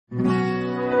So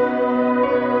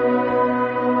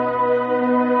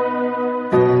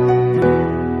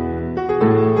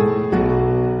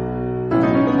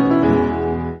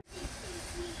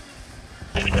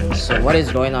what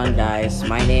is going on, guys?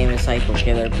 My name is Psycho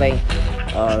Killer playing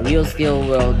Real Steel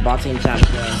World Boxing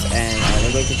Champions, and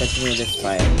we're going to continue this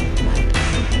fight.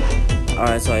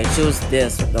 Alright, so I chose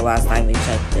this the last time we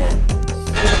checked it.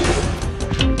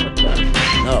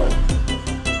 No.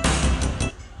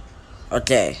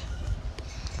 Okay.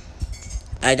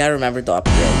 I gotta remember to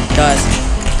upgrade, because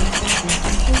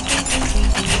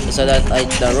so that like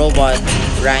the robot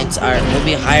ranks will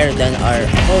be higher than our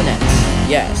opponents.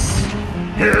 Yes.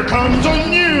 Here comes a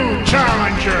new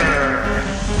challenger!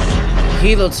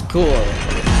 He looks cool,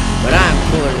 but I'm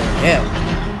cooler than him.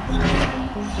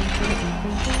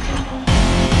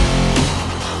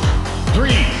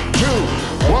 Three, two,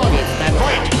 one,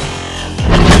 fight!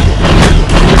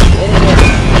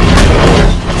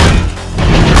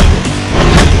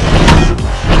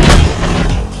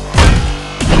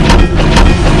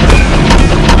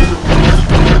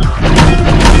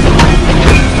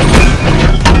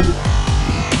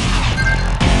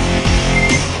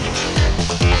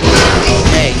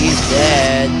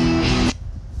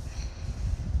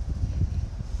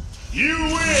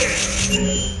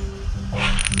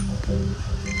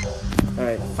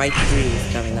 Alright, fight 3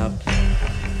 is coming up.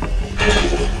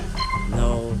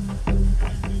 No.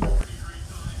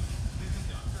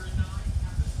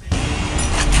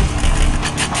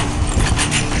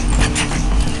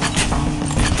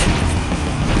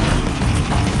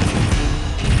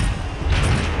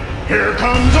 Here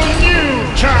comes a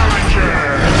new challenger!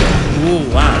 Ooh,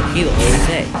 wow, he looks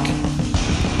sick.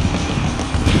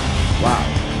 Wow.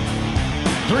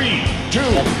 3, 2,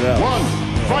 1,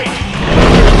 fight!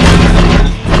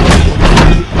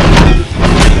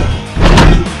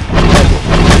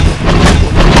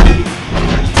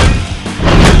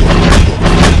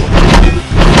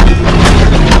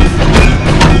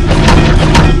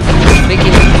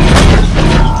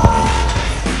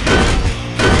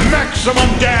 Maximum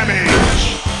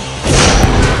damage!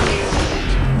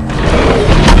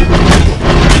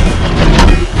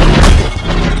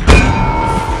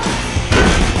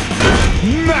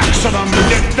 Maximum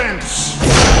defense!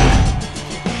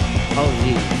 Oh,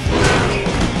 geez.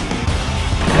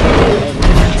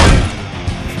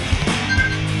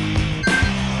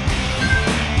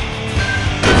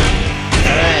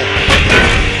 Alright.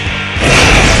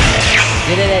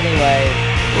 Did it anyway.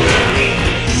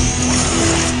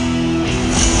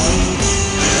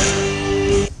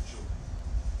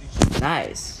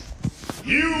 Nice.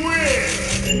 You win!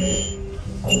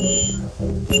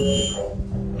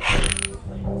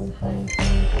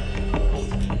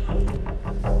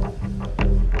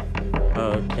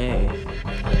 Okay.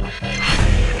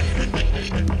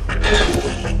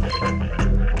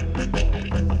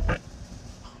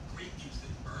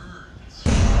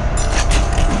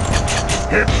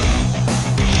 Here.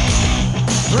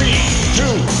 3, 2,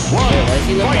 1,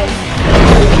 fight!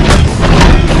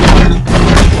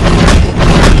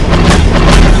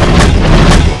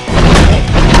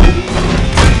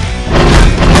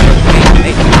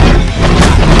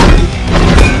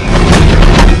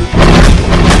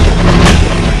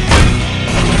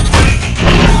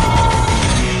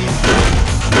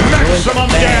 Maximum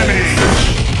damage!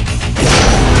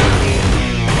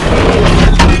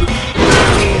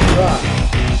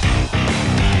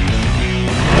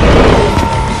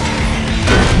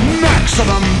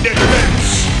 Maximum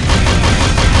defense!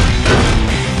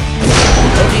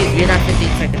 Oh geez, we're not 15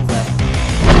 seconds left.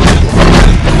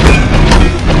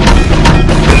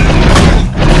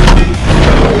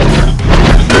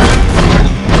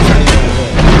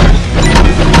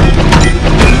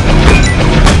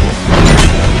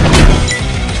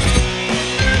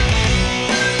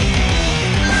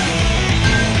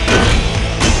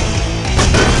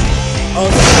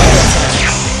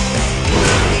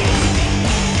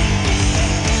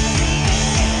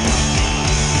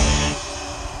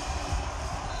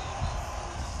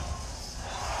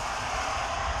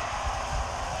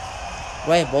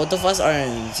 Wait, both of us are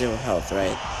in 0 health,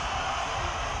 right?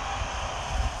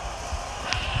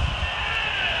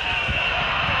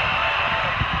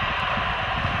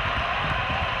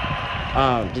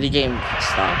 Did the game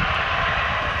stop?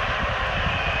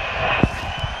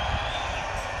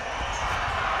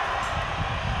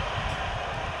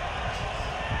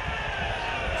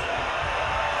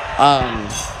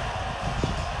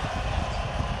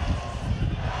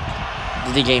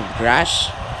 Did the game crash?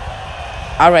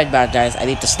 Alright, bad guys, I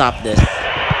need to stop this.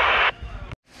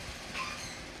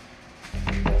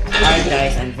 Alright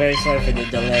guys, I'm very sorry for the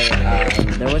delay.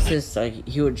 There was this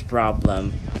huge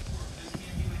problem.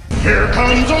 Here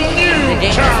comes a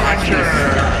new challenger.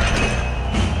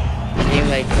 The game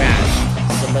like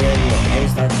crashed. So but then I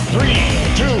restart. 3,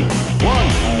 2, 1,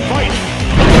 fight!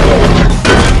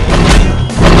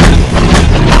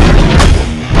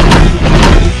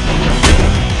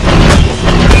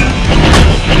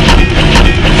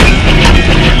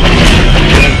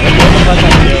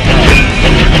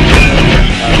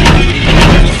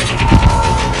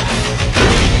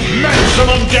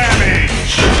 Maximum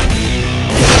damage!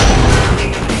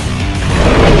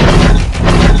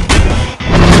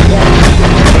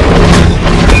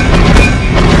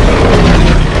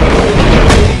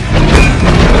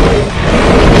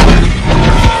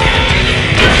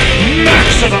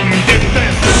 Maximum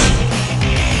defense!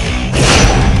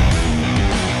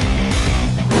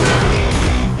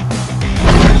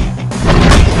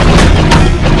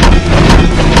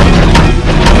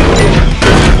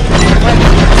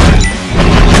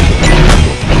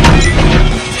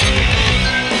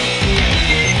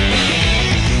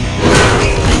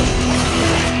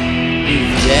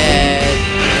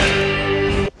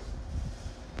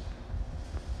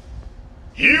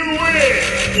 You win!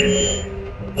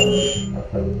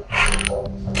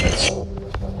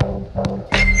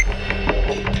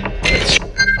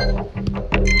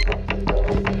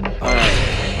 Alright.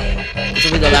 This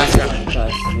will be the last round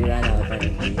because we ran out of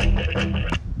energy.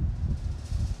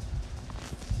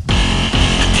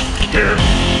 Here.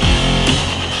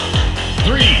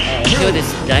 3, 2, Kill this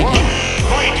giant. 1,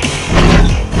 fight!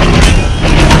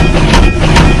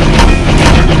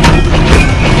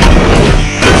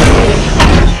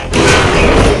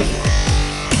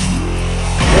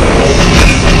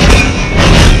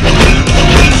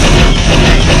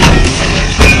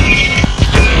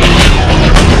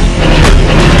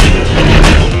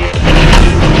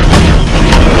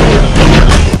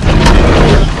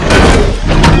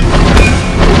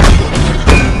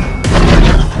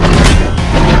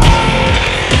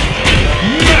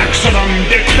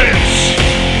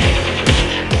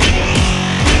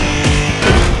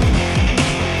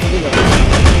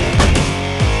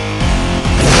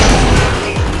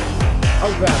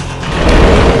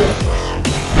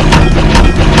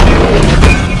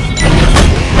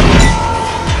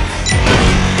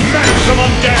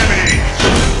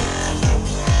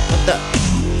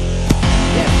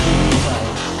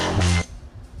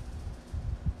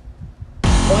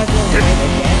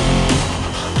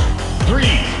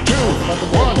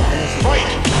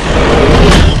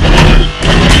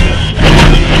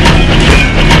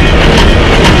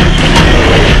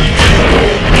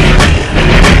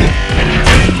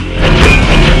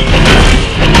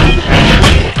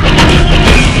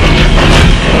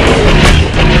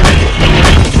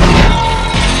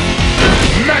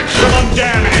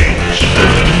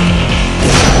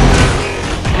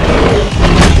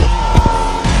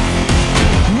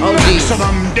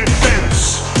 Maximum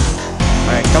defense.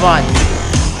 Alright, come on.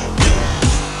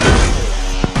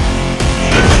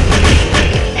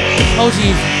 Oh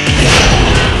jeez.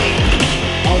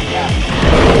 Oh crap.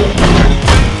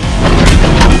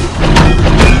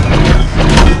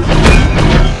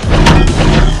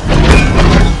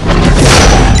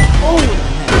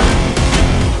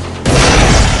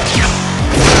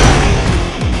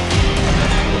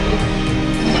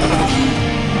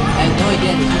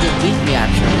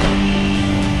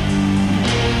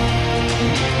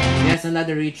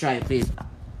 Another retry, please.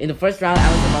 In the first round, I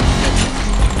was about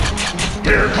to get...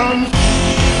 Here comes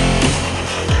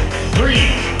 3,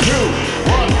 2,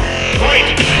 1,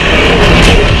 fight!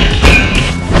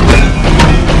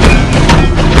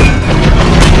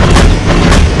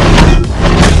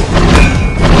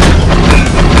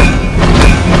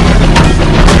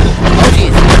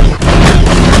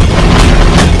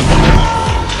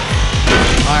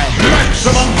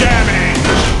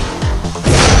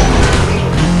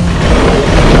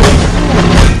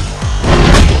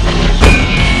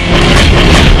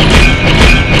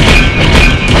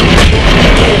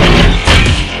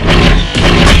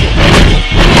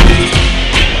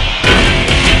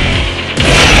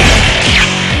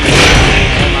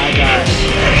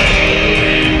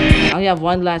 have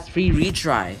one last free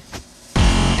retry.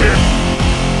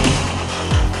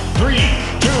 3,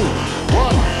 2,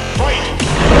 1, fight!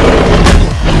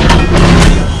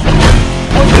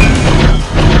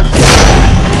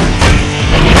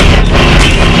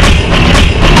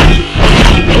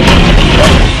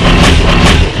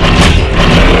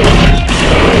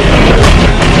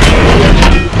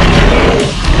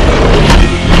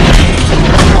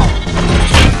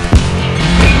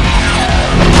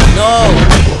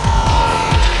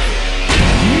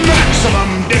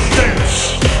 Maximum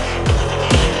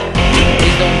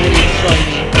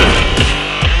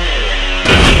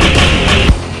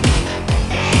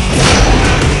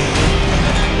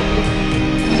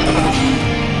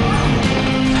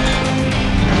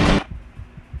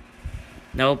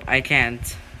I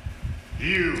can't.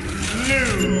 You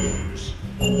lose.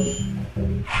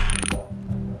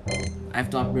 I have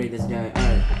to upgrade this guy.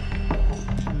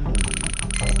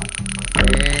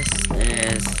 Alright.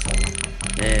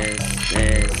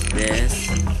 This.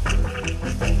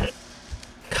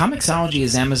 Comixology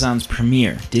is Amazon's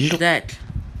premier digital. That.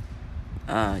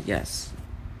 Yes.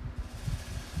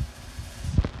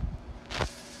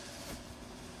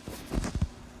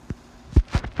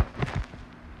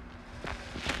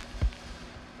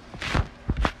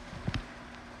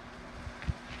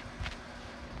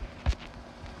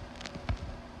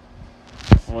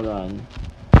 Hold on.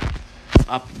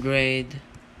 Upgrade.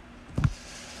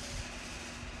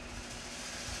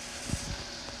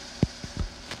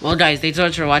 Well guys, thanks so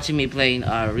much for watching me playing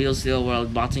Real Steel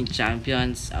World Boxing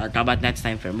Champions. How about next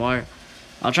time for more?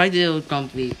 I'll try to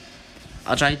complete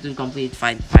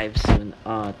Fight 5 soon.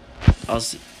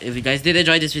 If you guys did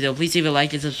enjoy this video, please leave a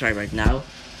like and subscribe right now.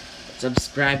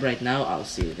 I'll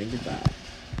see you. Thank you. Bye.